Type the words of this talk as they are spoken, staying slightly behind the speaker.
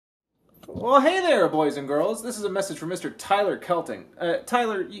Well, hey there, boys and girls. This is a message from Mr. Tyler Kelting.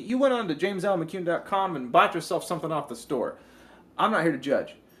 Tyler, you went on to jameslmccune.com and bought yourself something off the store. I'm not here to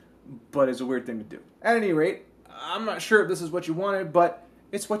judge, but it's a weird thing to do. At any rate, I'm not sure if this is what you wanted, but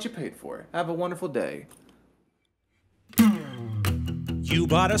it's what you paid for. Have a wonderful day. You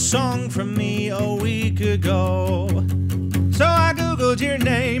bought a song from me a week ago, so I googled your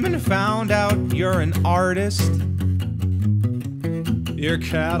name and found out you're an artist. Your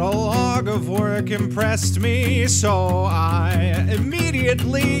catalog of work impressed me, so I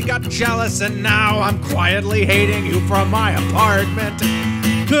immediately got jealous, and now I'm quietly hating you from my apartment.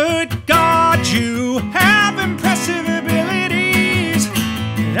 Good God, you have impressive abilities,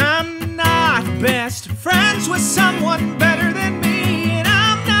 and I'm not best friends with someone better than me, and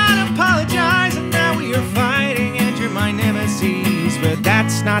I'm not apologizing that we are fighting and you're my nemesis, but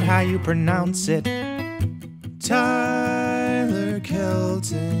that's not how you pronounce it. Tyler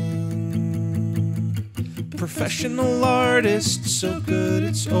Kelting, professional artist, so good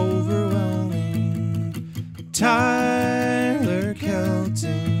it's overwhelming. Tyler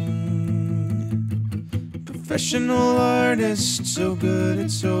Kelting, professional artist, so good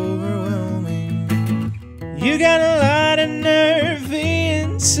it's overwhelming. You got a lot of nerve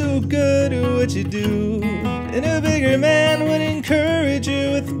being so good at what you do, and a bigger man would encourage you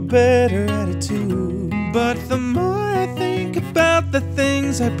with a better attitude. But the more I think about the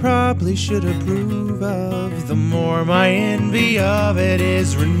things I probably should approve of, the more my envy of it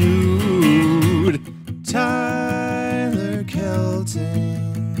is renewed. Tyler Kelting,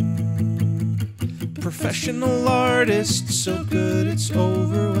 professional artist, so good it's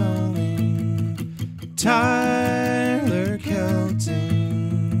overwhelming. Tyler Kelting,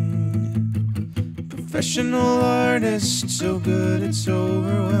 professional artist, so good it's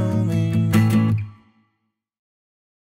overwhelming.